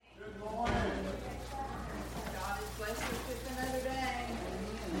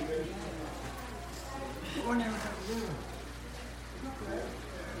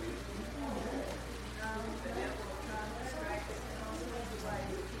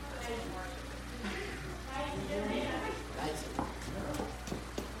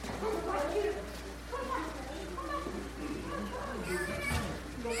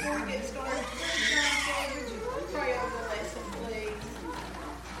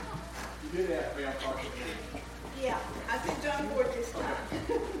did ask me, I'm talking to you. Yeah, I said John Ford this time.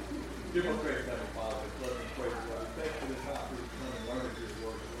 Demonstrate that positive, let them pray for us. Thank you for this opportunity to learn your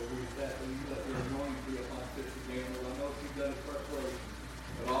word. Lord, we thank you let your anointing be upon Sister Daniel. I know she's done a preparation,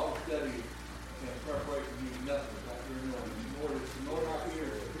 but all study and preparation means nothing without your anointing. Lord, it's to know our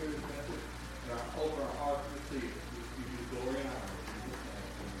ears to hear this message, and open our hearts to receive it. We give you glory and honor.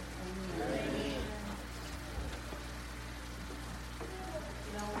 Amen.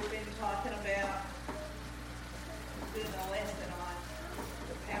 You know, we've been talking about doing a lesson on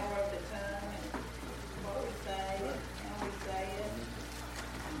the power of the tongue and what we say and how we say it.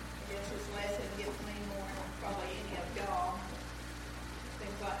 I guess this lesson gets me more than probably any of y'all.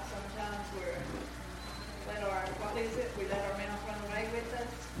 Seems like sometimes we let our mouth run away with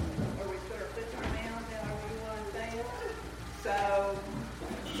us, or we put our foot in our mouth, however we want to say it. So,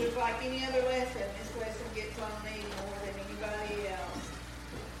 just like any other lesson, this lesson gets on me more than anybody else.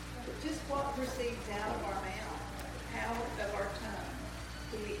 But just what proceeds out of our mouth, the power of our tongue.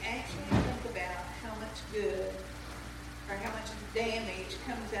 Do we actually think about how much good or how much damage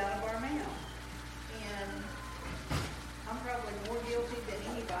comes out of our mouth? And I'm probably more guilty than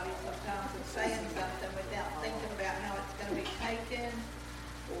anybody sometimes of saying something without thinking about how it's going to be taken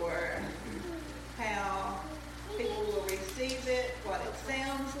or how people will receive it, what it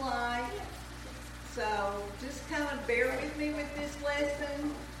sounds like. So just kind of bear with me with this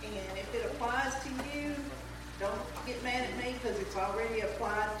lesson, and if it applies to you, don't get mad at me because it's already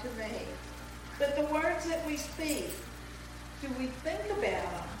applied to me. But the words that we speak, do we think about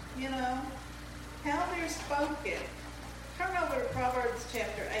them? You know, how they're spoken. Turn over to Proverbs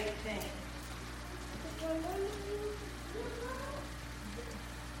chapter 18.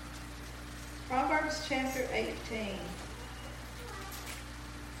 Proverbs chapter 18.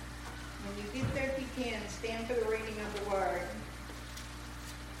 When you get there, if you can, stand for the reading of the word.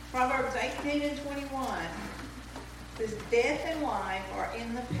 Proverbs 18 and 21 says, death and life are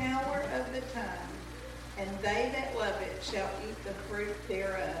in the power of the tongue, and they that love it shall eat the fruit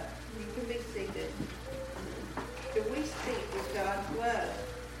thereof. You can be seated. Do we speak with God's love?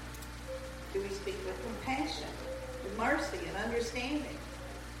 Do we speak with compassion, with mercy and understanding?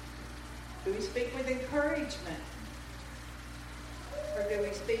 Do we speak with encouragement? Or do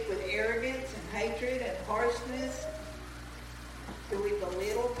we speak with arrogance and hatred and harshness? Do we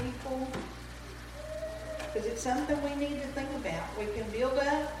belittle people? Because it's something we need to think about. We can build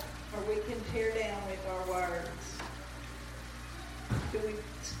up or we can tear down with our words. Do we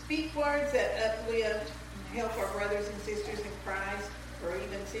speak words that uplift and help our brothers and sisters in Christ, or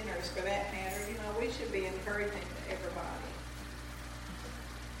even sinners for that matter? You know, we should be encouraging to everybody.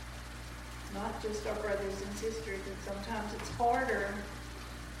 Not just our brothers and sisters, and sometimes it's harder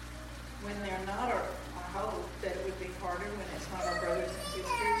when they're not I hope that it would be harder when it's not our brothers and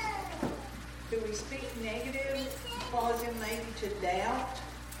sisters. Do we speak negative, cause them maybe to doubt?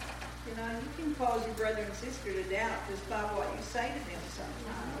 You know, you can cause your brother and sister to doubt just by what you say to them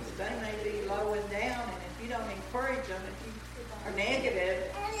sometimes. They may be low and down, and if you don't encourage them, if you are negative,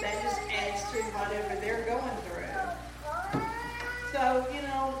 that just adds to whatever they're going through. So, you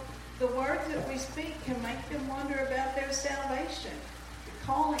know, the words that we speak can make them wonder about their salvation, the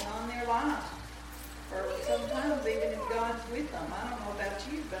calling on their life. Or sometimes even if God's with them. I don't know about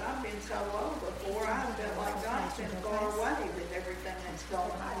you, but I've been so low before. I felt like God's been far away with everything that's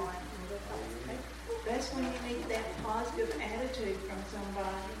going on. That's when you need that positive attitude from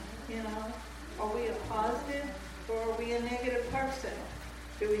somebody, you know. Are we a positive or are we a negative person?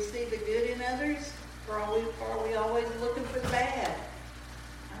 Do we see the good in others, or are we always looking for the bad?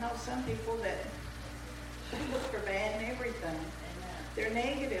 I know some people that they look for bad in everything. They're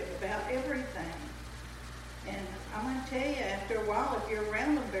negative about everything. And I'm going to tell you, after a while, if you're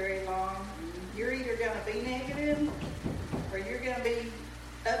around them very long, you're either going to be negative or you're going to be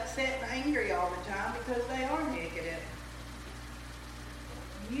upset and angry all the time because they are negative.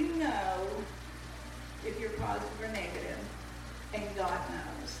 You know if you're positive or negative, and God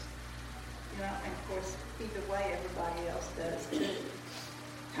knows. You know, and of course, either way, everybody else does too.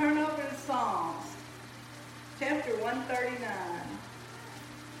 Turn over to Psalms, chapter 139.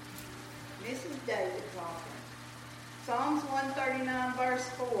 This is David talking. Psalms 139, verse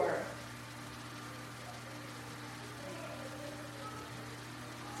 4.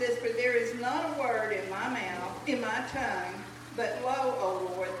 It says, for there is not a word in my mouth, in my tongue, but lo,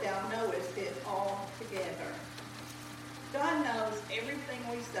 O Lord, thou knowest it altogether. God knows everything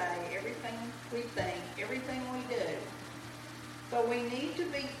we say, everything we think, everything we do. So we need to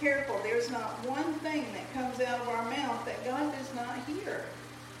be careful. There's not one thing that comes out of our mouth that God does not hear.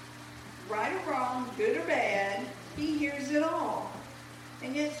 Right or wrong, good or bad, he hears it all. And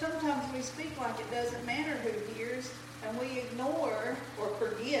And yet sometimes we speak like it doesn't matter who hears, and we ignore or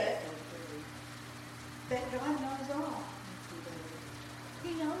forget that God knows all.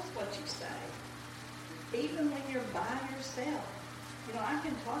 He knows what you say. Even when you're by yourself. You know, I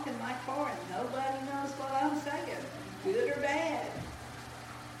can talk in my car and nobody knows what I'm saying, good or bad.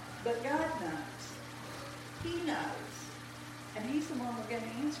 But God knows. He knows. And He's the one we're going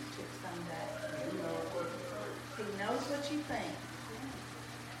to answer to someday. He knows what you think.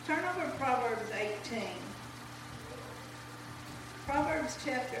 Turn over to Proverbs 18. Proverbs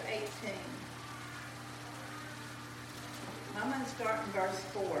chapter 18. I'm going to start in verse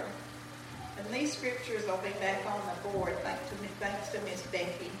 4. And these scriptures will be back on the board, thanks to Miss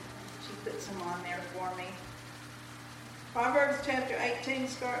Becky. She put some on there for me. Proverbs chapter 18,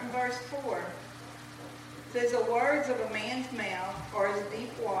 starting verse 4. It says, the words of a man's mouth are as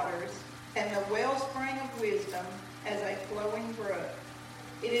deep waters, and the wellspring of wisdom as a flowing brook.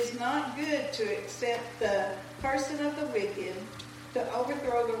 It is not good to accept the person of the wicked, to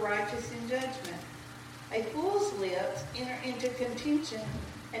overthrow the righteous in judgment. A fool's lips enter into contention,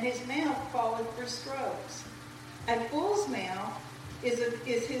 and his mouth falleth for strokes. A fool's mouth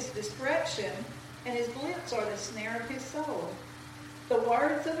is his destruction, and his lips are the snare of his soul. The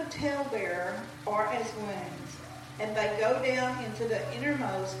words of a talebearer are as wounds, and they go down into the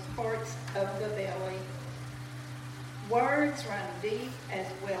innermost parts of the belly. Words run deep as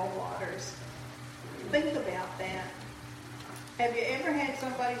well waters. Think about that. Have you ever had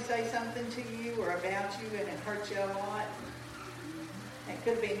somebody say something to you or about you and it hurt you a lot? It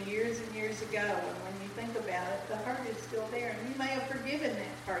could have been years and years ago, and when you think about it, the hurt is still there. And you may have forgiven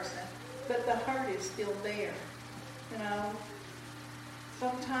that person, but the hurt is still there. You know,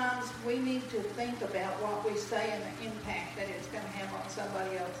 sometimes we need to think about what we say and the impact that it's going to have on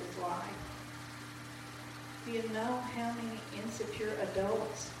somebody else's life. Do you know how many insecure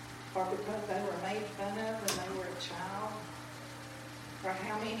adults are because they were made fun of when they were a child? Or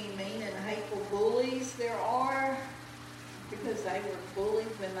how many mean and hateful bullies there are because they were bullied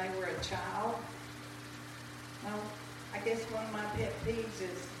when they were a child? Well, I guess one of my pet peeves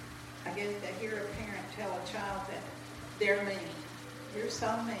is, I guess, to hear a parent tell a child that they're mean. You're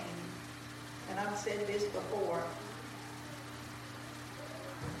so mean. And I've said this before.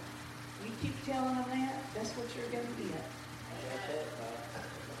 You keep telling them that, that's what you're going to get.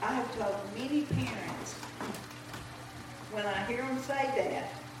 I have told many parents, when I hear them say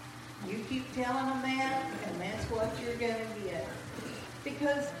that, you keep telling them that, and that's what you're going to get.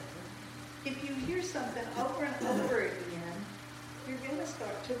 Because if you hear something over and over again, you're going to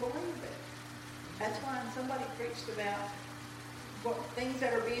start to believe it. That's why when somebody preached about things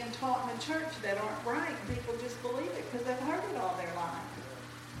that are being taught in the church that aren't right, people just believe it because they've heard it all their life.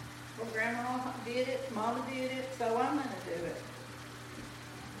 Well, Grandma did it, Mama did it, so I'm going to do it.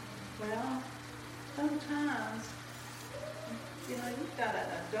 Well, sometimes, you know, you've got an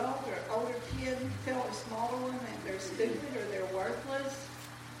adult or older kid, you tell a smaller one that they're stupid or they're worthless,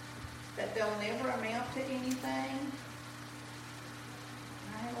 that they'll never amount to anything.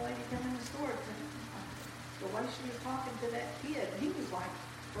 I had a lady come in the store, the way she was talking to that kid, he was like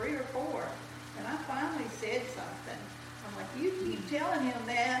 3 or 4, and I finally said something. I'm like, you keep telling him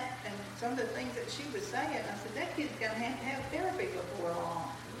that, and some of the things that she was saying, I said, that kid's going to have therapy before long.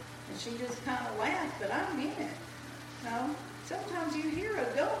 And she just kind of laughed, but I meant it. No, sometimes you hear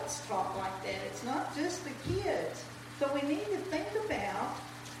adults talk like that. It's not just the kids. So we need to think about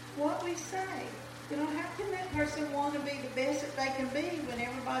what we say. You know, how can that person want to be the best that they can be when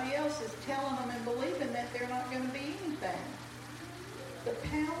everybody else is telling them and believing that they're not going to be anything? The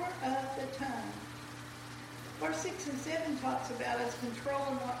power of the tongue. Verse 6 and 7 talks about us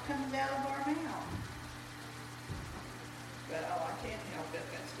controlling what comes out of our mouth. But, I can't help it.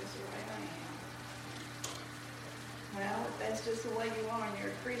 That's just the way I am. Well, if that's just the way you are and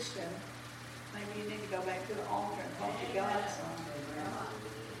you're a Christian, maybe you need to go back to the altar and talk to God some.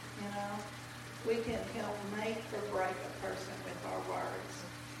 You know, we can help make or break a person with our words.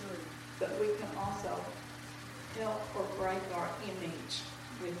 But we can also help or break our image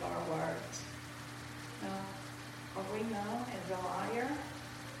with our words. Now, are we known as a liar?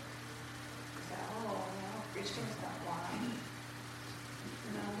 No, Christians don't lie.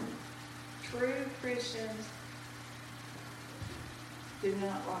 No, true Christians do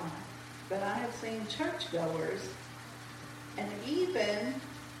not lie. But I have seen churchgoers, and even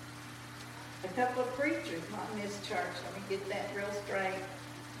a couple of preachers, not in this church, let me get that real straight.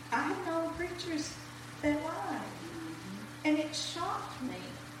 I have known preachers that lie. And it shocked me.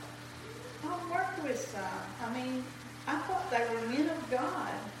 I worked with some. I mean, I thought they were men of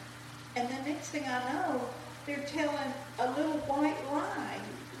God. And the next thing I know, they're telling a little white lie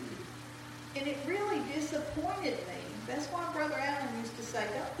say,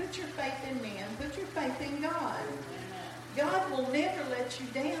 don't put your faith in man, put your faith in God. God will never let you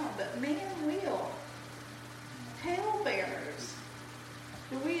down, but man will. Talebearers.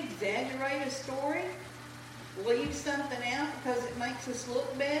 Do we exaggerate a story? Leave something out because it makes us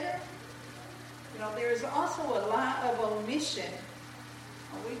look better? You know, there is also a lie of omission.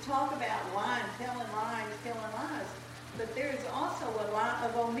 We talk about lying, telling lies, but there is also a lie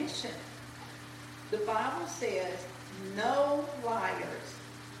of omission. The Bible says, no liars,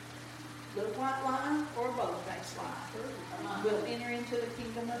 little white lie or a bold-faced lie, will enter into the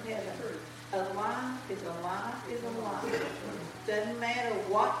kingdom of heaven. A lie is a lie is a lie. Doesn't matter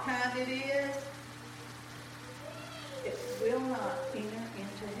what kind it is, it will not enter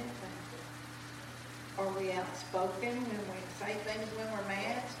into heaven. Are we outspoken when we say things when we're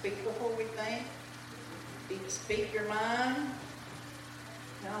mad? Speak before we think? Speak your mind?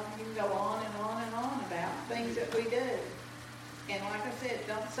 No, you can go on and on and on about things that we do. And like I said,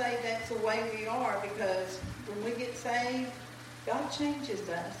 don't say that's the way we are, because when we get saved, God changes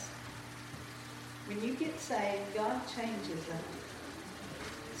us. When you get saved, God changes us.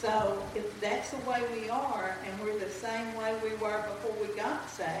 So if that's the way we are, and we're the same way we were before we got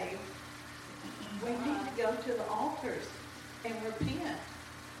saved, we need to go to the altars and repent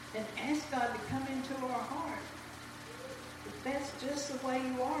and ask God to come into our heart. If that's just the way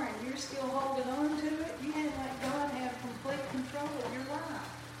you are and you're still holding on to it, you have to let God have complete control of your life.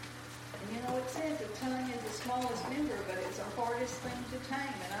 And you know, it says the tongue is the smallest member, but it's the hardest thing to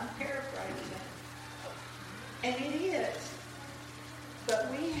tame. And I'm paraphrasing. And it is. But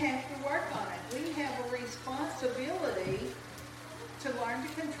we have to work on it. We have a responsibility to learn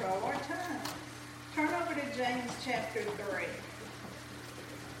to control our tongue. Turn over to James chapter 3.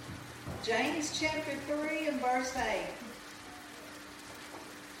 James chapter 3 and verse 8.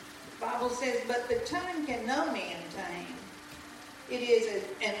 The Bible says, but the tongue can no man tame. It is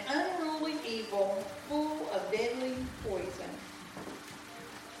an unruly evil, full of deadly poison.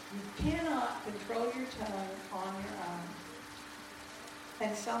 You cannot control your tongue on your own.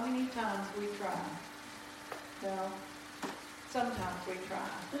 And so many times we try. Well, sometimes we try.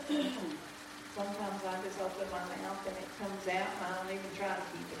 Sometimes I just open my mouth and it comes out and I don't even try to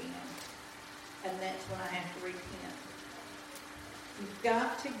keep it in. And that's when I have to repent. You've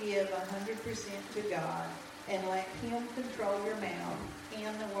got to give 100% to God and let Him control your mouth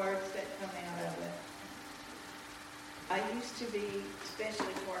and the words that come out of it. I used to be,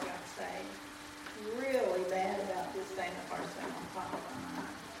 especially before I got saved, really bad about just saying the first thing on top of my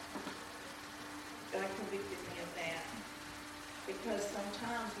mind. God convicted me of that. Because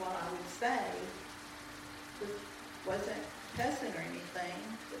sometimes what I would say wasn't cussing or anything,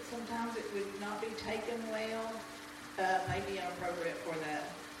 but sometimes it would not be taken well, maybe inappropriate for that,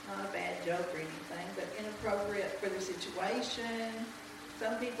 not a bad joke or anything, but inappropriate for the situation.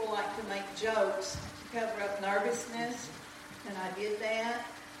 Some people like to make jokes to cover up nervousness, and I did that,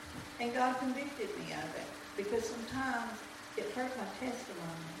 and God convicted me of it, because sometimes it hurt my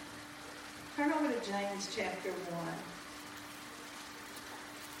testimony. Turn over to James chapter 1.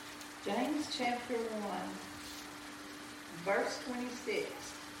 James chapter 1, verse 26.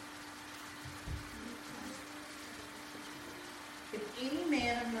 If any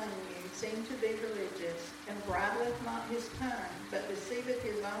man among you seem to be religious, and bridleth not his tongue, but deceiveth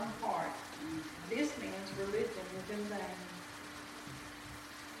his own heart, this man's religion is in vain.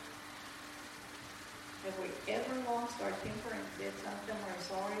 Have we ever lost our temper and said something we're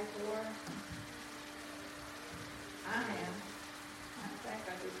sorry for? I have. In fact,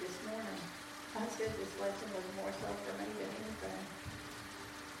 I did this morning. I said this lesson was more so for me than anything.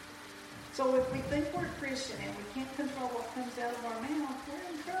 So if we think we're Christian and we can't control what comes out of our mouth, we're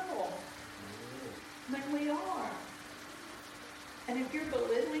in trouble. I mean, we are. And if you're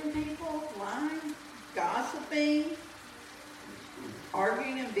belittling people, lying, gossiping,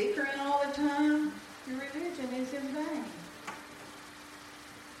 arguing and bickering all the time, your religion is in vain.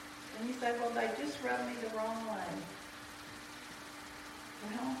 And you say, well, they just rubbed me the wrong way.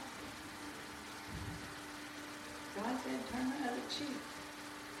 Well, God said, turn the other cheek.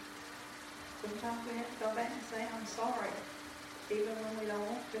 Sometimes we have to go back and say, I'm sorry, even when we don't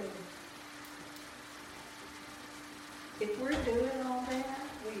want to. If we're doing all that,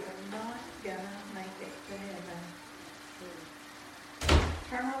 we are not going to make it to heaven.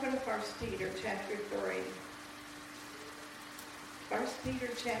 Turn over to 1 Peter chapter 3. 1 Peter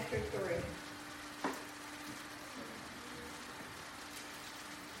chapter 3.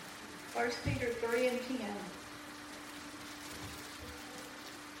 1 Peter 3 and 10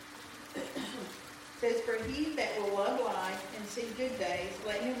 says, for he that will love life and see good days,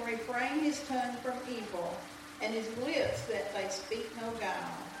 let him refrain his tongue from evil and his lips that they speak no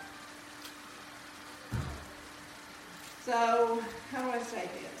guile. So, how do I say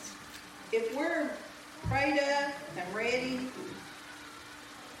this? If we're prayed up and ready,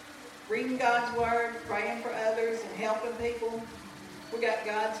 reading God's Word, praying for others, and helping people, we got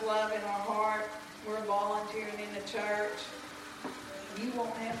God's love in our heart, we're volunteering in the church, you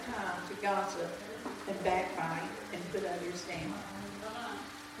won't have time to gossip and backbite and put others down.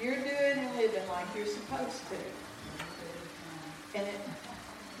 You're doing and living like you're supposed to. And it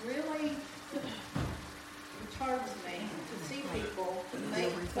really charms me to see people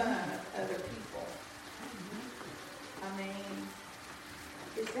make fun of other people. I mean,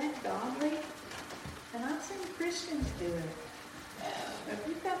 is that godly? And I've seen Christians do it. If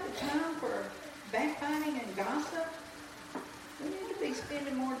you've got the time for backbiting and gossip, we need to be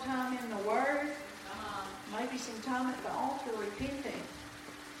spending more time in the Word, maybe some time at the altar repenting.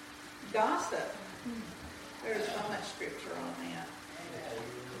 Gossip. There's so much scripture on that.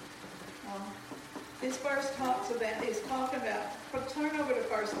 This verse is talking about, turn over to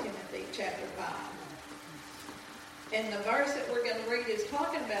 1 Timothy chapter 5. And the verse that we're going to read is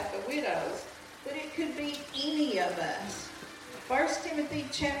talking about the widows, but it could be any of us. 1 Timothy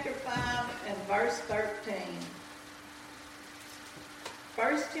chapter 5 and verse 13.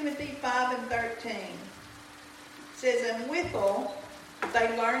 1 Timothy 5 and 13 says, "And withal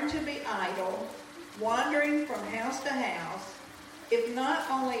they learn to be idle, wandering from house to house, if not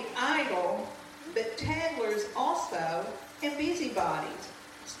only idle, but tattlers also, and busybodies,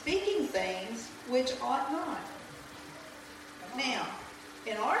 speaking things which ought not." Now,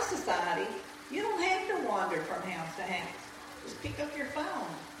 in our society, you don't have to wander from house to house. Just pick up your phone.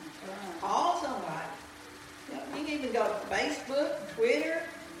 Call somebody. You can even go to Facebook, Twitter,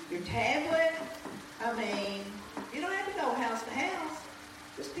 your tablet. I mean, you don't have to go house to house.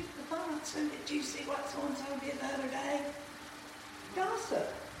 Just pick the phone up. So did you see what so-and-so did the other day?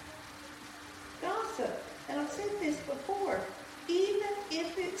 Gossip. Gossip. And I've said this before. Even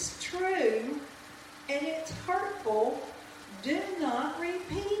if it's true and it's hurtful, do not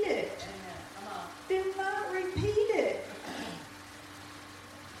repeat it. Do not repeat it.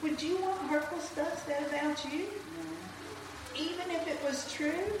 Would you want hurtful stuff said about you? Even if it was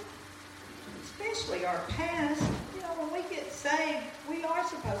true? Especially our past. You know, when we get saved, we are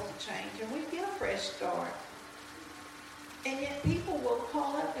supposed to change and we get a fresh start. And yet people will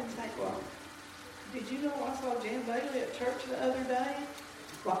call up and say, "Well, did you know I saw Jan Bailey at church the other day?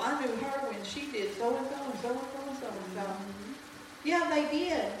 Well, I knew her when she did so-and-so and so-and-so and so-and-so." Yeah, they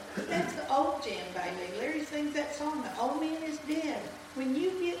did. That's the old Jan Bailey. Larry sings that song, "The old man is dead." When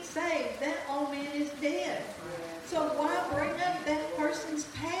you get saved, that old man is dead. So why bring up that person's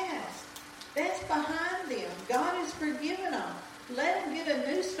past? That's behind them. God has forgiven them. Let them get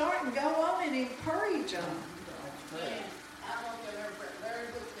a new start and go on and encourage them. Yeah. I don't know if you've ever read Larry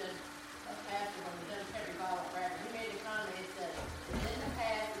Woodson, a pastor when he done Terry Ball forever. He made a comment that said, "In the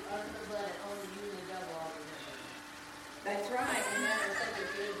past, under the blood, and only you and the devil are remembered." That's right. And that is such a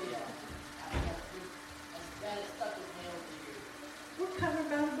good deal. I mean, that is stuck with me over the years. We're covered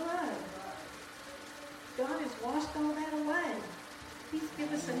by the blood. God has washed all that away. He's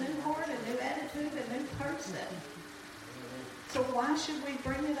given us a new heart, a new attitude, a new person. So why should we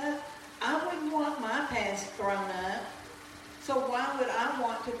bring it up? I wouldn't want my past thrown up. So why would I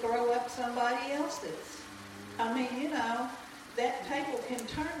want to throw up somebody else's? I mean, you know, that table can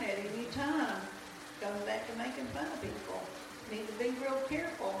turn at any time. Goes back to making fun of people. Need to be real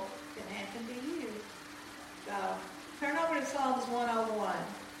careful. It can happen to you. So turn over to Psalms 101.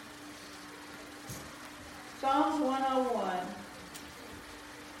 Psalms 101.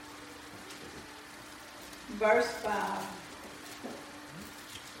 Verse 5.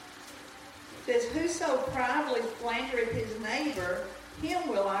 It says, "Whoso proudly slandereth his neighbor, him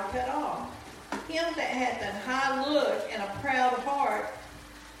will I cut off. Him that hath an high look and a proud heart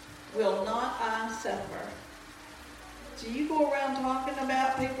will not I suffer." So you go around talking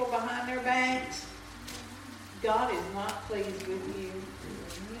about people behind their backs, God is not pleased with you.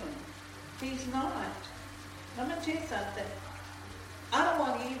 He's not. I'm going to tell you something. I don't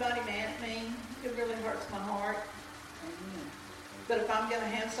want anybody mad at me. It really hurts my heart. But if I'm going to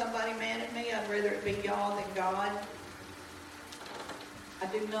have somebody mad at me, I'd rather it be y'all than God. I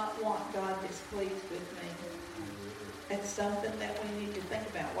do not want God displeased with me. It's something that we need to think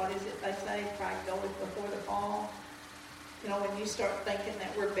about. What is it they say? Pride goeth before the fall. You know, when you start thinking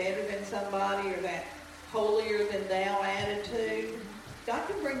that we're better than somebody or that holier than thou attitude, God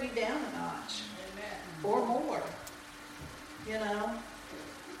can bring you down a notch. Or more. You know?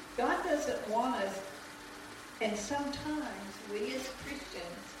 God doesn't want us, and sometimes we as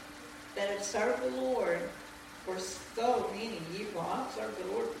Christians that have served the Lord, for so many years. Well, I've served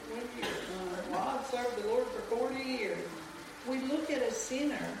the Lord for 20 years. Well, I've served the Lord for 40 years. We look at a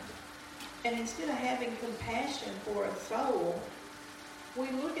sinner, and instead of having compassion for a soul, we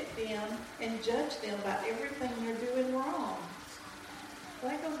look at them and judge them by everything they're doing wrong.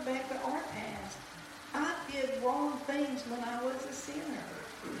 That goes back to our past. I did wrong things when I was a sinner.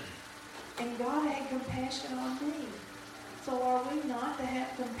 And God had compassion on me. So are we not to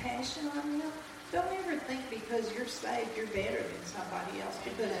have compassion on them? Don't ever think because you're saved you're better than somebody else,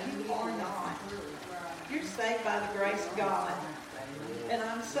 because you are not. You're saved by the grace of God. And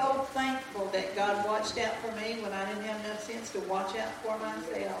I'm so thankful that God watched out for me when I didn't have enough sense to watch out for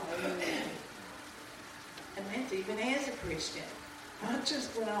myself. And that's even as a Christian. Not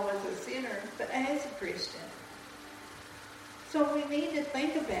just when I was a sinner, but as a Christian. So we need to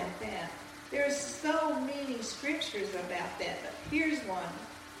think about that. There's so many scriptures about that, but here's one.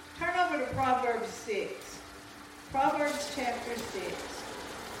 Turn over to Proverbs 6. Proverbs chapter 6.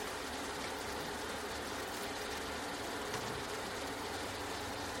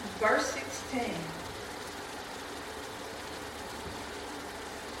 Verse 16.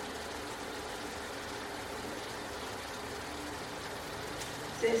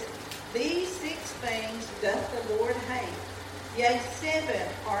 It says, these 6 things doth the Lord hate. Yea, 7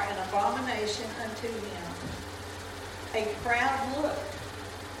 are an abomination unto him. A proud look,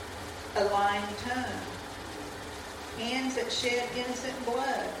 a lying tongue, hands that shed innocent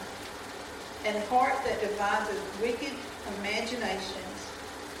blood, and heart that deviseth wicked imaginations,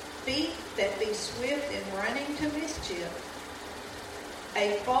 feet that be swift in running to mischief,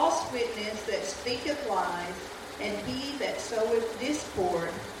 a false witness that speaketh lies, and he that soweth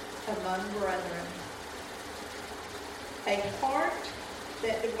discord among brethren. A heart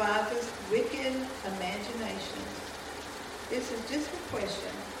that deviseth wicked imaginations. This is just a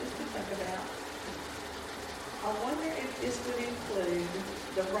question, just to think about. I wonder if this would include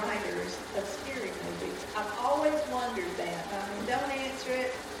the writers of scary movies. I've always wondered that. I mean, don't answer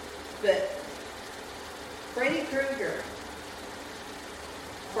it, but Freddy Krueger,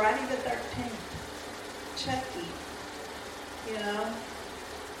 Friday the 13th, Chucky, you know.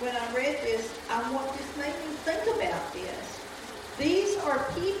 When I read this, this made me think about this. These are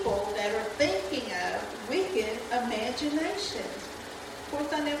people that are thinking of wicked imaginations. Of course,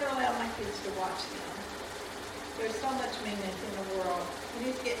 I never allow my kids to watch them. There's so much meanness in the world,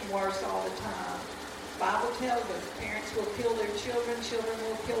 and it's getting worse all the time. The Bible tells us parents will kill their children, children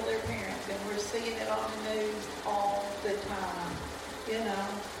will kill their parents, and we're seeing it on the news all the time, you know.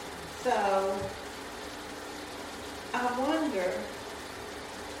 So, I wonder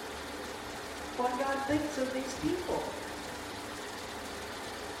what God thinks of these people.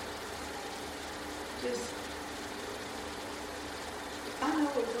 I know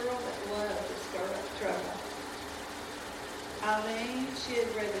a girl that loved to stir up trouble. I mean, she'd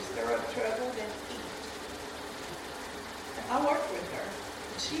rather stir up trouble than eat. And I worked with her.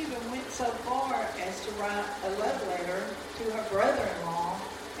 She even went so far as to write a love letter to her brother-in-law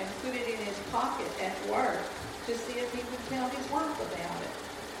and put it in his pocket at work to see if he would tell his wife about it.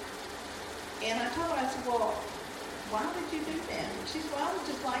 And I told her, I said, well, why would you do that? She said, well, I would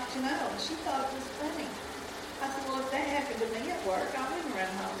just like to know. And she thought it was funny. I said, well, if that happened to me at work, I wouldn't run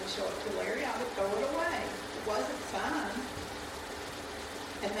home and show it to Larry. I would throw it away. It wasn't signed.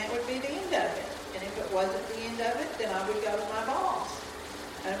 And that would be the end of it. And if it wasn't the end of it, then I would go to my boss.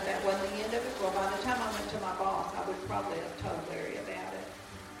 And if that wasn't the end of it, well, by the time I went to my boss, I would probably have told Larry about it.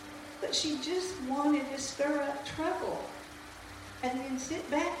 But she just wanted to stir up trouble and then sit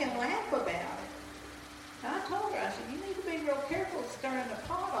back and laugh about it. And I told her, I said, you need to be real careful stirring the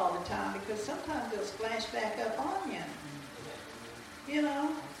pot all the time, because sometimes they'll splash back up on you. You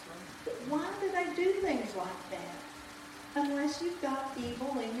know? But why do they do things like that? Unless you've got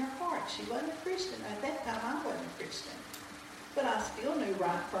evil in your heart. She wasn't a Christian. At that time, I wasn't a Christian. But I still knew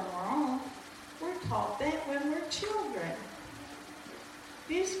right from wrong. We're taught that when we're children.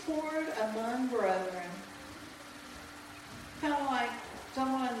 Discord among brethren. Kind of like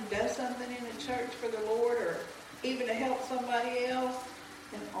someone does something in the church for the Lord, or even to help somebody else,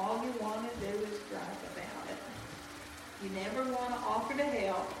 and all you want to do is gripe about it. You never want to offer to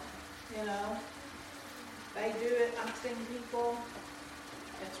help, you know. They do it. I've seen people,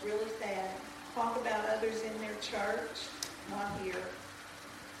 it's really sad, talk about others in their church, not here,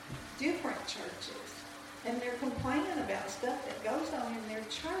 different churches. And they're complaining about stuff that goes on in their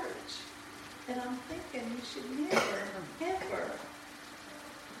church. And I'm thinking you should never, ever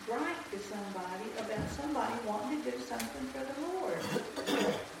gripe to somebody about somebody wanting to do something for the Lord.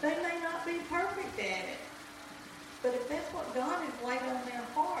 They may not be perfect at it. But if that's what God has laid on their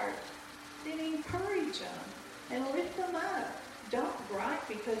heart, then encourage them.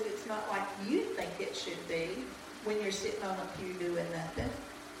 not like you think it should be when you're sitting on a pew doing nothing.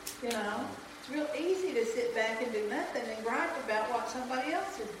 You know, it's real easy to sit back and do nothing and gripe about what somebody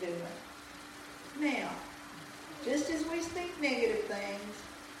else is doing. Now, just as we speak negative things,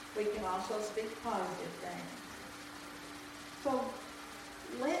 we can also speak positive things. So,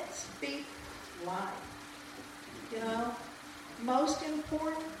 let's speak life. You know, most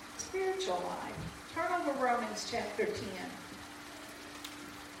important, spiritual life. Turn over Romans chapter 10.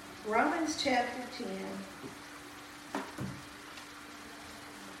 Romans chapter 10,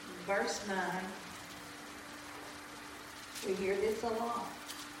 verse 9. We hear this a lot.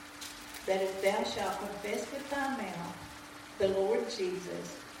 That if thou shalt confess with thy mouth the Lord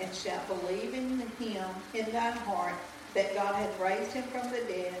Jesus, and shalt believe in him in thine heart, that God hath raised him from the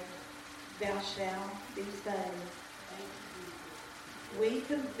dead, thou shalt be saved. We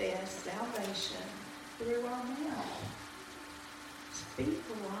confess salvation through our mouth. Speak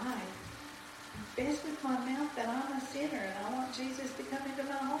life. Confess with my mouth that I'm a sinner and I want Jesus to come into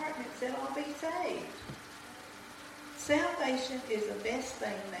my heart, and it said I'll be saved. Salvation is the best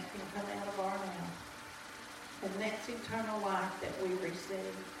thing that can come out of our mouth. And that's eternal life that we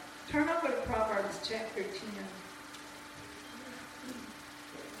receive. Turn over to Proverbs chapter 10.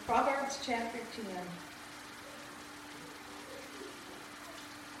 Proverbs chapter 10.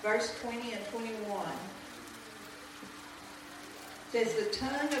 Verse 20 and 21. Says, the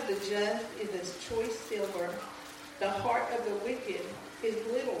tongue of the just is as choice silver. The heart of the wicked is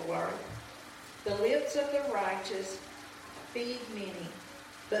little worth. The lips of the righteous feed many,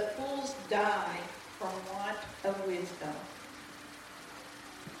 but fools die from want of wisdom.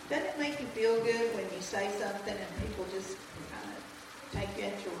 Doesn't it make you feel good when you say something and people just kind of take you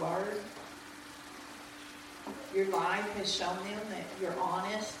at your word? Your life has shown them that you're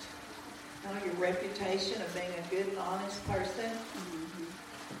honest. Your reputation of being a good and honest person. Mm-hmm.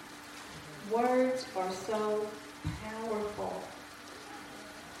 Words are so powerful.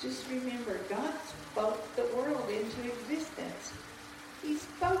 Just remember, God spoke the world into existence. He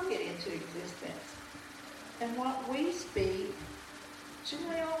spoke it into existence. And what we speak, shouldn't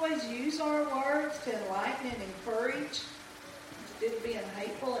we always use our words to enlighten and encourage instead of being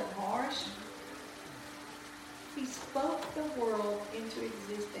hateful and harsh? He spoke the world into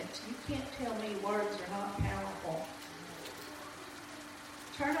existence. You can't tell me words are not powerful.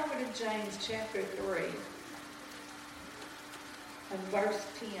 Turn over to James chapter 3 and verse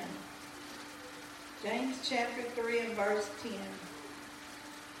 10. James chapter 3 and verse 10.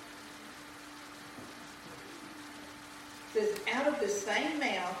 It says, out of the same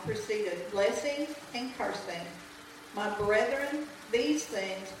mouth proceeded blessing and cursing. My brethren, these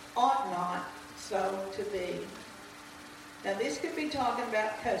things ought not so to be. Now this could be talking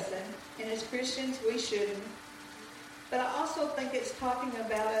about cussing, and as Christians we shouldn't. But I also think it's talking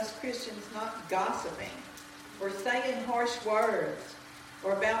about us Christians not gossiping, or saying harsh words,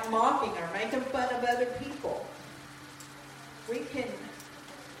 or about mocking or making fun of other people. We can,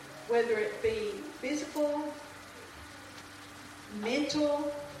 whether it be physical,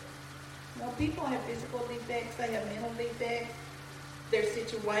 mental, people have physical defects, they have mental defects, their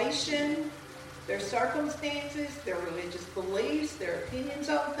situation, their circumstances, their religious beliefs, their opinions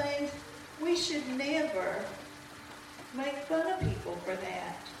on things. We should never make fun of people for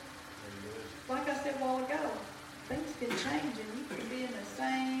that. Like I said a while ago, things can change and you can be in the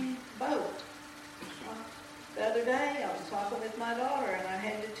same boat. The other day, I was talking with my daughter and I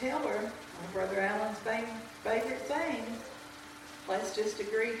had to tell her my brother Alan's favorite sayings. Let's just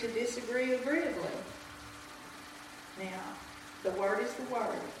agree to disagree agreeably. Now, the word is the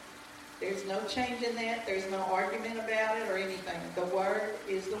word. There's no change in that. There's no argument about it or anything. The word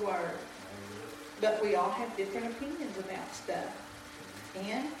is the word. But we all have different opinions about stuff.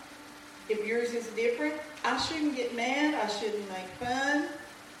 And if yours is different, I shouldn't get mad. I shouldn't make fun.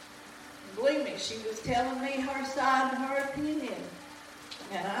 Believe me, she was telling me her side and her opinion.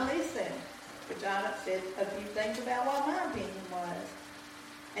 And I listened. Which I said a few things about what my opinion was.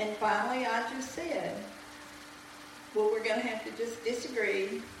 And finally I just said, well, we're going to have to just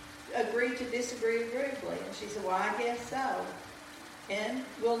agree to disagree agreeably. And she said, well, I guess so. And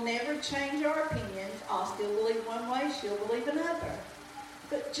we'll never change our opinions. I'll still believe one way, she'll believe another.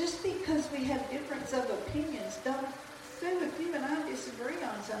 But just because we have difference of opinions, Sue, if you and I disagree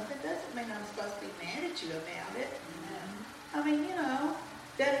on something, doesn't mean I'm supposed to be mad at you about it. I mean,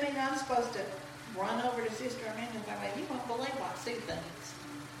 doesn't mean I'm supposed to run over to Sister Amanda and say, you won't believe what Sue thinks.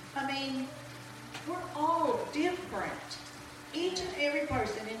 I mean, we're all different. Each and every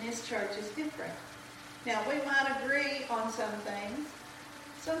person in this church is different. Now, we might agree on some things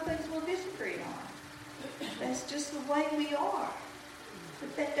we'll disagree on. That's just the way we are.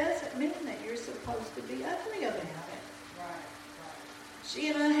 But that doesn't mean that you're supposed to be ugly about it. Right. She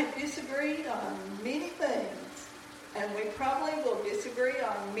and I have disagreed on many things, and we probably will disagree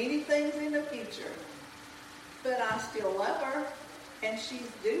on many things in the future. But I still love her, and she's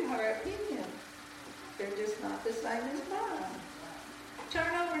due her opinion. They're just not the same as mine.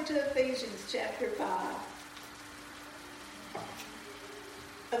 Turn over to Ephesians chapter 5.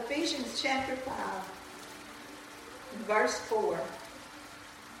 Ephesians chapter 5, verse 4.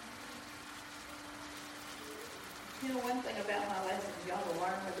 You know, one thing about my lessons, y'all will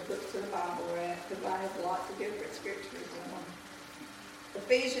learn where the books of the Bible are at, because I have lots of different scriptures in them.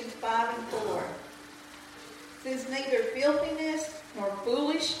 Ephesians 5 and 4 says, neither filthiness nor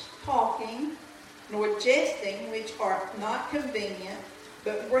foolish talking nor jesting, which are not convenient,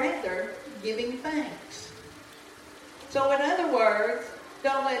 but rather giving thanks. So in other words,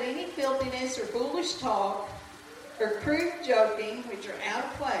 don't let any filthiness or foolish talk or crude joking, which are out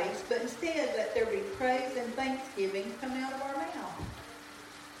of place, but instead let there be praise and thanksgiving come out of our mouth.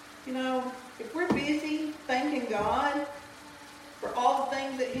 You know, if we're busy thanking God for all the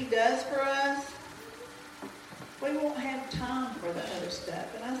things that He does for us, we won't have time for the other stuff.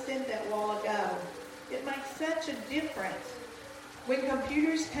 And I said that a while ago. It makes such a difference. When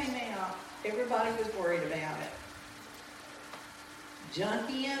computers came out, everybody was worried about it. Junk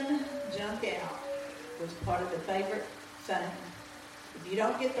in, junk out was part of the favorite saying. If you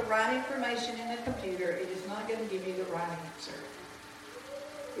don't get the right information in a computer, it is not going to give you the right answer.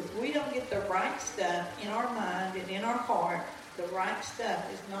 If we don't get the right stuff in our mind and in our heart, the right stuff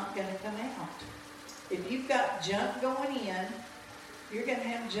is not going to come out. If you've got junk going in, you're going to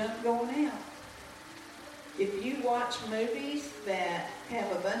have junk going out. If you watch movies that have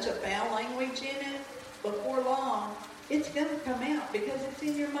a bunch of foul language in it, before long, it's going to come out because it's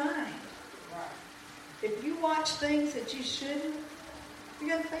in your mind. Right. If you watch things that you shouldn't, you're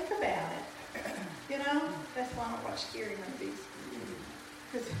going to think about it. You know? That's why I don't watch scary movies.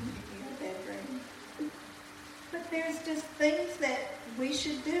 Because they make me have bad dreams. But there's just things that we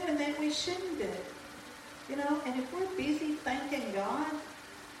should do and that we shouldn't do. You know? And if we're busy thanking God,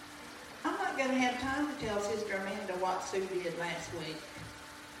 I'm not going to have time to tell Sister Amanda what Sue did last week.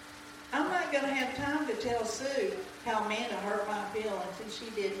 I'm not going to have time to tell Sue how Amanda hurt my feelings, and she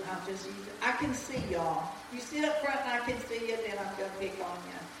didn't. I'll just use it. I can see y'all. You sit up front and I can see you, then I'm going to pick on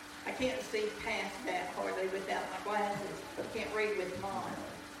you. I can't see past that hardly without my glasses. I can't read with mine.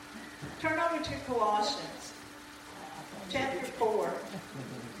 Turn over to Colossians chapter 4.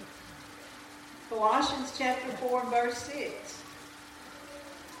 Colossians chapter 4 and verse 6.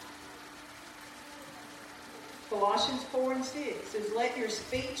 Colossians 4 and 6 says, let your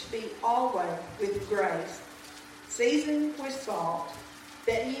speech be always with grace, seasoned with salt,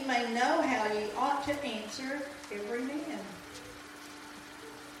 that ye may know how ye ought to answer every man.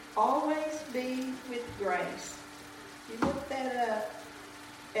 Always be with grace. You look that up.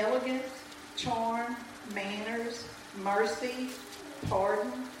 Elegance, charm, manners, mercy,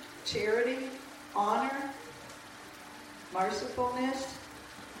 pardon, charity, honor, mercifulness.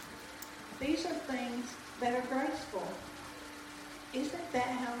 These are things that are graceful. Isn't that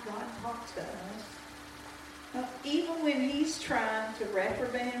how God talks to us? Now, even when He's trying to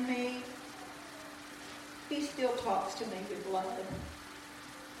reprimand me, He still talks to me with love.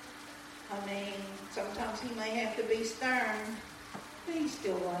 I mean, sometimes He may have to be stern, but He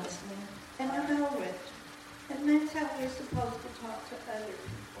still loves me. And I know it. And that's how we're supposed to talk to other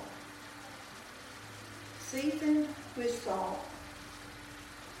people. Seasoned with salt.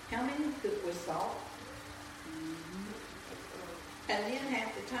 How many cook with salt? And then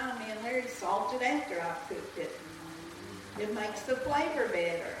half the time, me and Larry salted after I've cooked it. It makes the flavor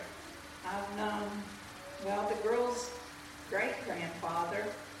better. I've known, well, the girl's great-grandfather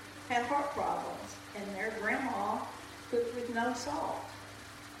had heart problems, and their grandma cooked with no salt.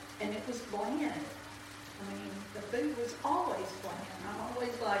 And it was bland. I mean, the food was always bland. I'm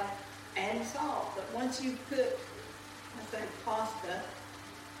always like, adding salt. But once you cook, I say pasta,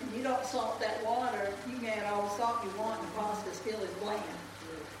 and you don't salt that water, you can add all the salt you want, and the pasta still is bland.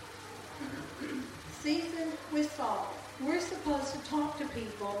 Seasoned with salt. We're supposed to talk to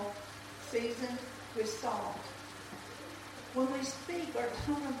people seasoned with salt. When we speak, our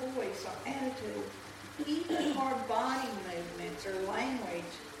tone of voice, our attitude, even our body movements or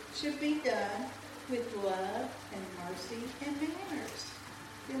language should be done with love and mercy and manners.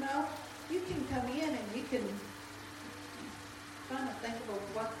 You know, you can come in and you can kind of think about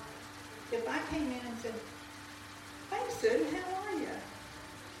what, if I came in and said, hey Sue, how are you?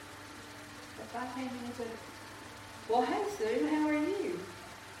 If I came in and said, well, hey Sue, how are you?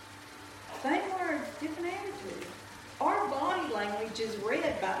 Same words, different attitude. Our body language is read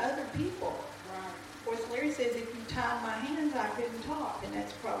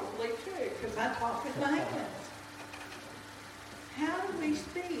I talk with my hands. How do we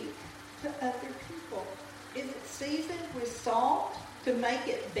speak to other people? Is it seasoned with salt to make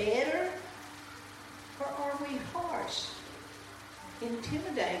it better? Or are we harsh,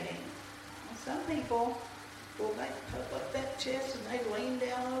 intimidating? Some people, well, they puff up that chest and they lean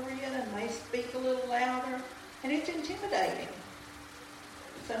down over you and they speak a little louder, and it's intimidating.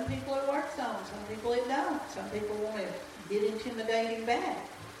 Some people it works on, some people it don't. Some people want to get intimidating back.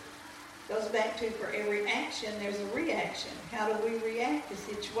 Goes back to, for every action, there's a reaction. How do we react to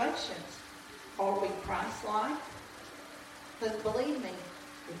situations? Are we Christ-like? But believe me,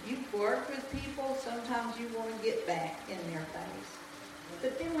 if you work with people, sometimes you want to get back in their face.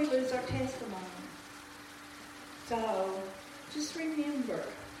 But then we lose our testimony. So, just remember,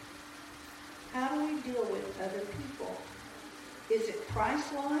 how do we deal with other people? Is it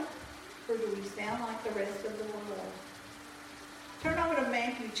Christ-like, or do we sound like the rest of the world? Turn over to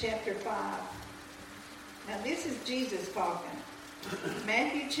Matthew chapter 5. Now, this is Jesus talking.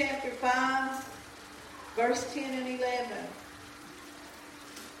 Matthew chapter 5, verse 10 and 11.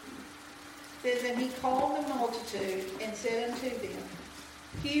 It says, and he called the multitude and said unto them,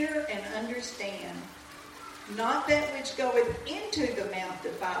 hear and understand. Not that which goeth into the mouth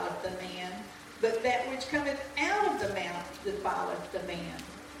defileth the man, but that which cometh out of the mouth defileth the man.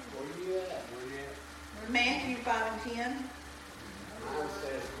 Where you at? Matthew 5 and 10. Mine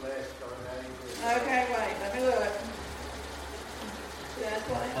says blessed are they. Okay, wait, let me look. That's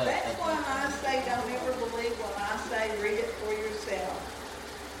why I say don't ever believe when I say read it for yourself.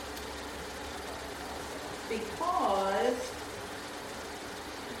 Because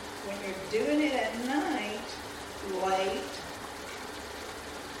when you're doing it at night, late,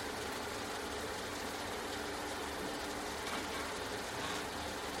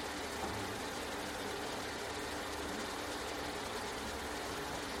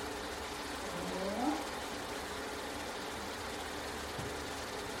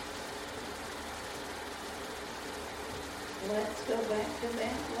 let's go back to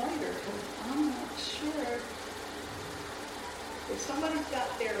that later, because I'm not sure. If somebody's got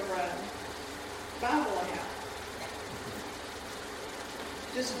their Bible out,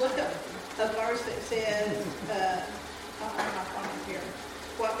 just look up a verse that says, I'm not finding here,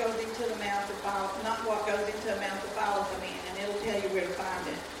 what goes into the mouth defileth, not what goes into the mouth defileth a man, and it'll tell you where to find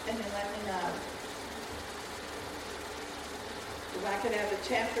it, and then let me know. Because I could have the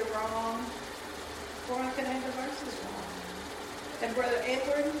chapter wrong, or I could have the verses wrong. And Brother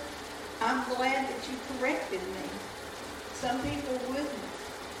Edward, I'm glad that you corrected me. Some people wouldn't.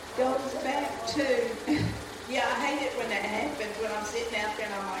 Goes back to, yeah, I hate it when that happens, when I'm sitting out there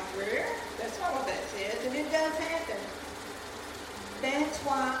and I'm like, where? That's not what that says. And it does happen. That's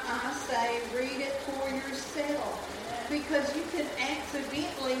why I say read it for yourself. Because you can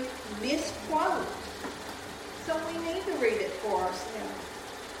accidentally misquote. So we need to read it for ourselves.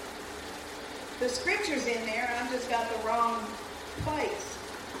 The scripture's in there, I've just got the wrong place.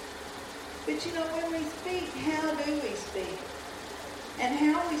 But you know, when we speak, how do we speak? And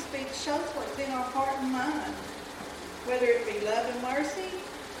how we speak shows what's in our heart and mind. Whether it be love and mercy,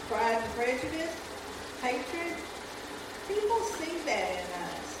 pride and prejudice, hatred, people see that in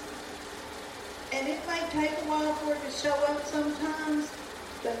us. And it may take a while for it to show up sometimes,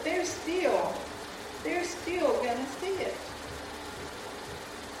 but they're still going to see it.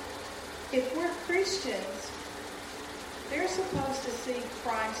 If we're Christians, they're supposed to see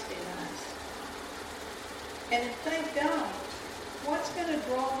Christ in us. And if they don't, what's going to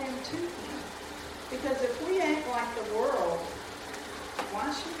draw them to Him? Because if we act like the world, why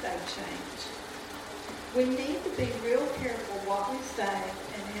should they change? We need to be real careful what we say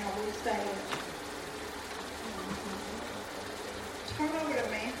and how we say it. Turn over to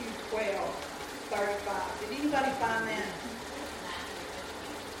Matthew 12:35. Did anybody find that?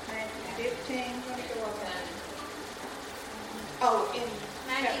 Matthew 15. Let me go up there. Oh, in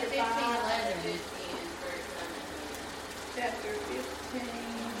Matthew chapter 15, 5. 11. Chapter 15.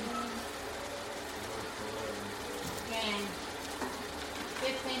 And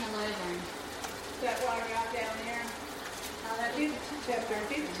 15, 11. Is that what I got down there? Chapter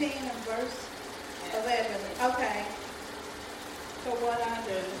 15 and verse 11. Okay. So what I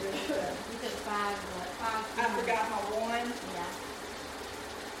do is just, You said 5, what? 5. I forgot my one. Yeah.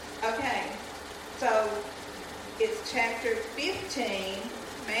 Okay. So it's chapter 15,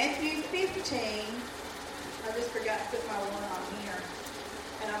 Matthew 15. I just forgot to put my one on here.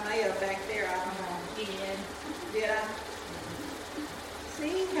 And I may have back there, I don't know. You did. Did I?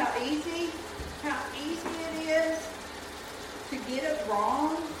 See how easy it is to get it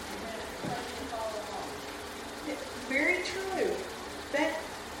wrong? It's very true.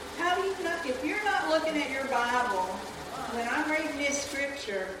 How do you know, if you're not looking at your Bible, when I'm reading this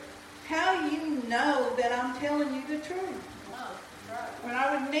scripture, how do you know that I'm telling you the truth? No, that's right. When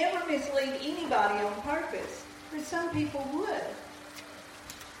I would never mislead anybody on purpose, but some people would.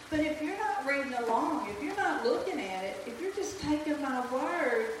 But if you're not reading along, if you're not looking at it, if you're just taking my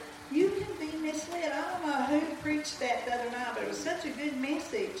word, you can be misled. I don't know who preached that the other night, but it was such a good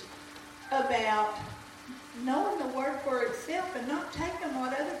message about knowing the word for itself and not taking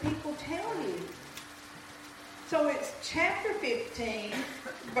what other people tell you. So it's chapter 15,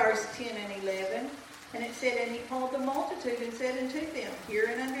 verse 10 and 11, and it said, "And he called the multitude and said unto them, Hear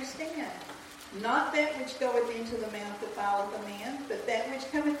and understand. Not that which goeth into the mouth defileth a man, but that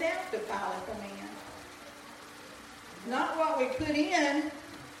which cometh out defileth a man." Not what we put in,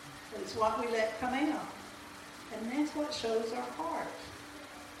 but it's what we let come out. And that's what shows our heart.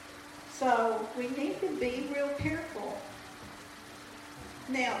 So we need to be real careful.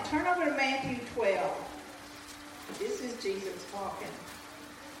 Now, turn over to Matthew 12. This is Jesus talking.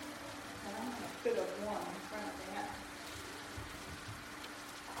 And I'm going to put a 1 in front of that.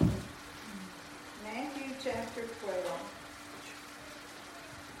 Matthew chapter 12.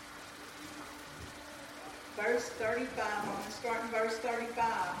 Verse 35. I'm going to start in verse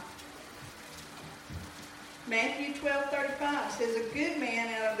 35. Matthew 12:35 says, "A good man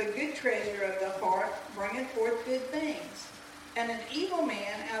out of the good treasure of the heart bringeth forth good things, and an evil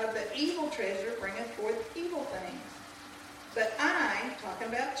man out of the evil treasure bringeth forth evil things. But I," talking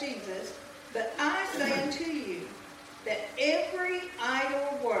about Jesus, "but I say unto you, that every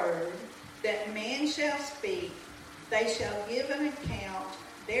idle word that man shall speak, they shall give an account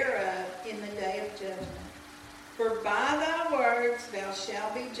thereof in the day of judgment. For by thy words thou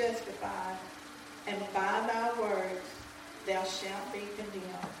shalt be justified, and by thy words thou shalt be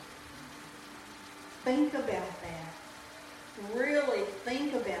condemned." Think about that. Really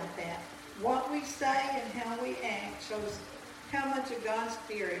think about that. What we say and how we act shows how much of God's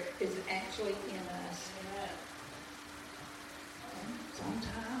Spirit is actually in us. Amen. And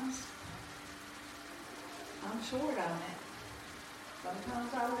sometimes I'm short on it.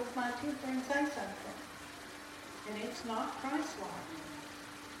 Sometimes I lose my temper and say something. And it's not Christ-like.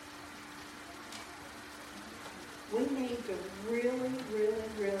 We need to really, really,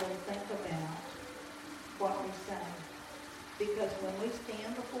 really think about what we say. Because when we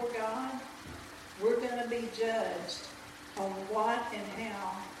stand before God, we're going to be judged on what and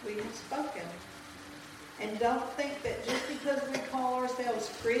how we have spoken. And don't think that just because we call ourselves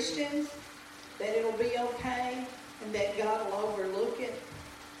Christians, that it'll be okay and that God will overlook it.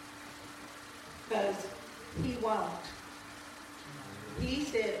 Because He won't. He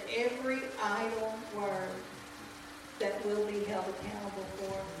said every idle word that will be held accountable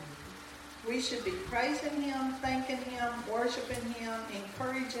for. We should be praising Him, thanking Him, worshiping Him,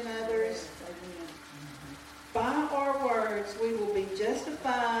 encouraging others. By our words, we will be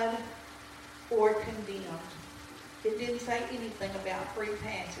justified or condemned. It didn't say anything about free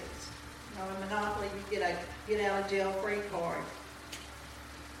passes. You know, in Monopoly, you get a get-out-of-jail-free card.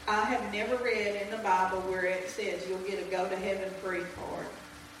 I have never read in the Bible where it says you'll get a go-to-heaven-free card.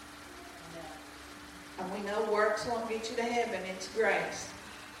 And we know works won't get you to heaven, it's grace.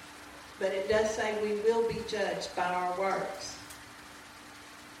 But it does say we will be judged by our works.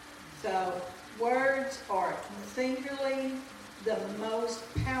 So, words are singularly the most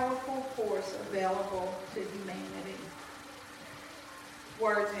powerful force available to humanity.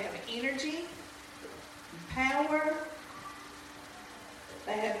 Words have energy, power.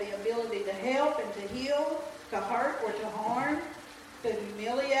 They have the ability to help and to heal, to hurt or to harm, to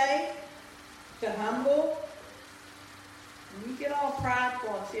humiliate, to humble. And you get all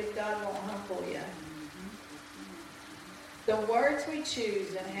prideful and see if God won't humble you. The words we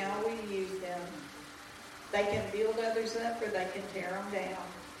choose and how we use them, they can build others up or they can tear them down.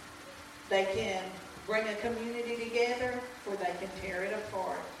 They can bring a community together or they can tear it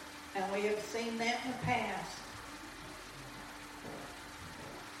apart. And we have seen that in the past.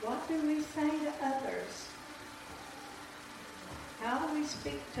 What do we say to others? How do we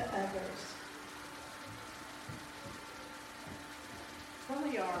speak to others? Some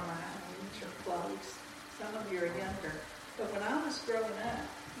of you are my age or close. Some of you are younger. But when I was growing up,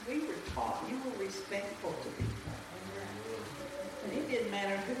 we were taught you were respectful to people. And it didn't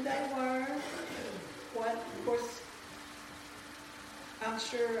matter who they were. What, of course, I'm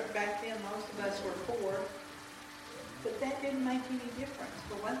sure back then most of us were poor. But that didn't make any difference.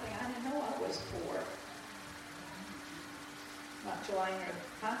 For one thing, I didn't know I was poor. Not till I entered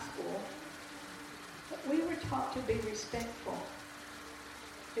high school. But we were taught to be respectful.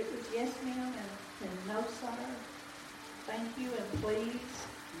 It was yes ma'am and no sir. Thank you and please.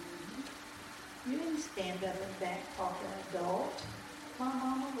 You didn't stand up and back talk an adult. My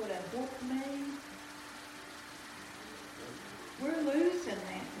mama would have whooped me. We're losing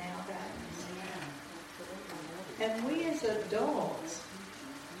that nowadays. And we as adults,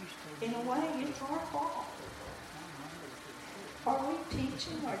 in a way, it's our fault. Are we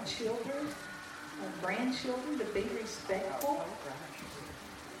teaching our children, our grandchildren, to be respectful?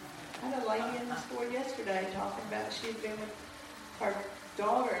 I had a lady in the store yesterday talking about she'd been with her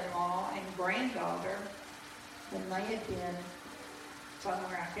daughter-in-law and granddaughter when they had been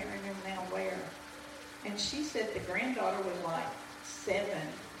somewhere, I can't remember now where. And she said the granddaughter was like 7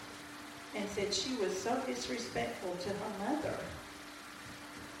 and said she was so disrespectful to her mother.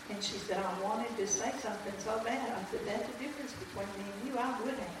 And she said, I wanted to say something so bad. I said, that's the difference between me and you. I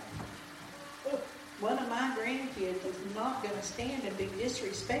would have. One of my grandkids is not going to stand and be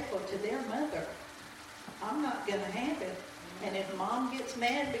disrespectful to their mother. I'm not going to have it. And if mom gets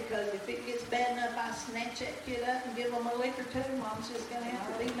mad because if it gets bad enough I snatch that kid up and give them a lick or two, mom's just going to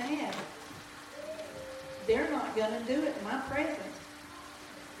have to be mad. They're not going to do it in my presence.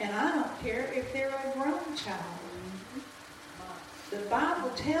 And I don't care if they're a grown child. The Bible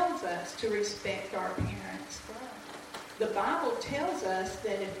tells us to respect our parents. The Bible tells us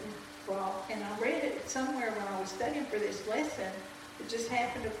that and I read it somewhere when I was studying for this lesson, it just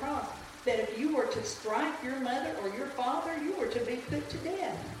happened across, that if you were to strike your mother or your father, you were to be put to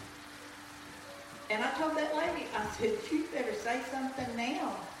death. And I told that lady, I said, you better say something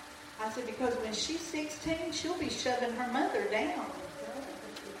now. I said, because when she's 16, she'll be shoving her mother down.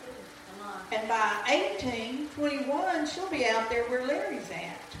 And by 18, 21, she'll be out there where Larry's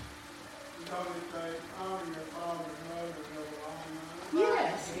at. You probably say, honor your father and mother over all.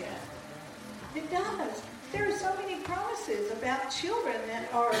 Yes, it does. There are so many promises about children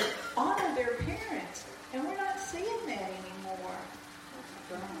that are honor their parents, and we're not seeing that anymore.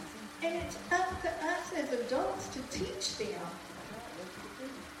 And it's up to us as adults to teach them.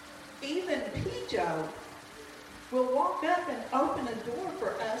 Even Pijo will walk up and open a door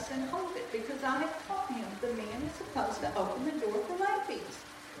for us and hold it because I have taught him the man is supposed to open the door for babies.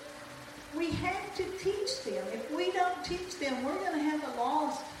 We have to teach them. If we don't teach them, we're going to have a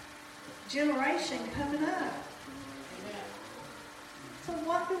lost generation coming up. So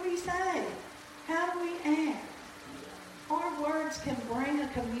what do we say? How do we act? Our words can bring a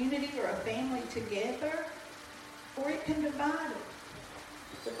community or a family together, or it can divide it.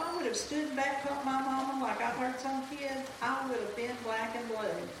 If I would have stood back to my mama like I've heard some kids, I would have been black and blue.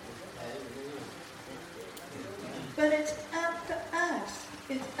 But it's up to us.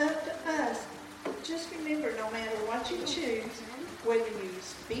 It's up to us. Just remember, no matter what you choose, whether you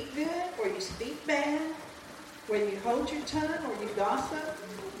speak good or you speak bad, whether you hold your tongue or you gossip,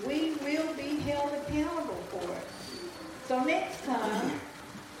 we will be held accountable for it. So next time,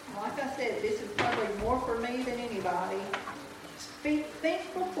 like I said, this is probably more for me than anybody.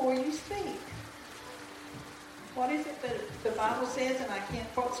 Think before you speak. What is it that the Bible says, and I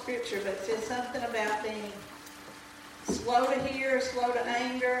can't quote scripture, but it says something about being slow to hear, slow to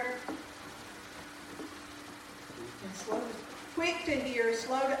anger, and quick to hear,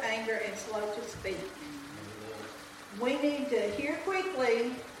 slow to anger, and slow to speak. We need to hear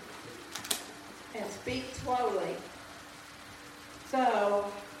quickly and speak slowly.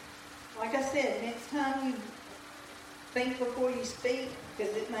 So, like I said, next time you think before you speak,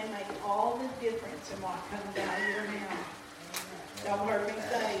 because it may make all the difference in what comes out of your mouth. Y'all heard me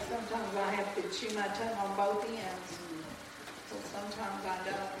say, sometimes I have to chew my tongue on both ends. So sometimes I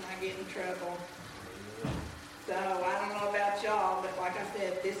don't and I get in trouble. So I don't know about y'all, but like I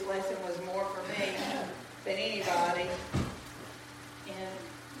said, this lesson was more for me than anybody. And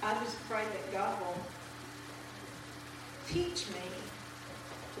I just pray that God will teach me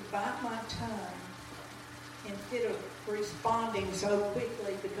to bite my tongue instead of responding so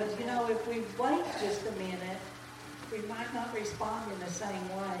quickly, because if we wait just a minute, we might not respond in the same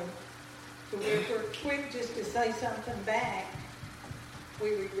way. So if we're quick just to say something back,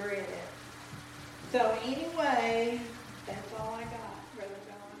 we regret it. So anyway, that's all I got.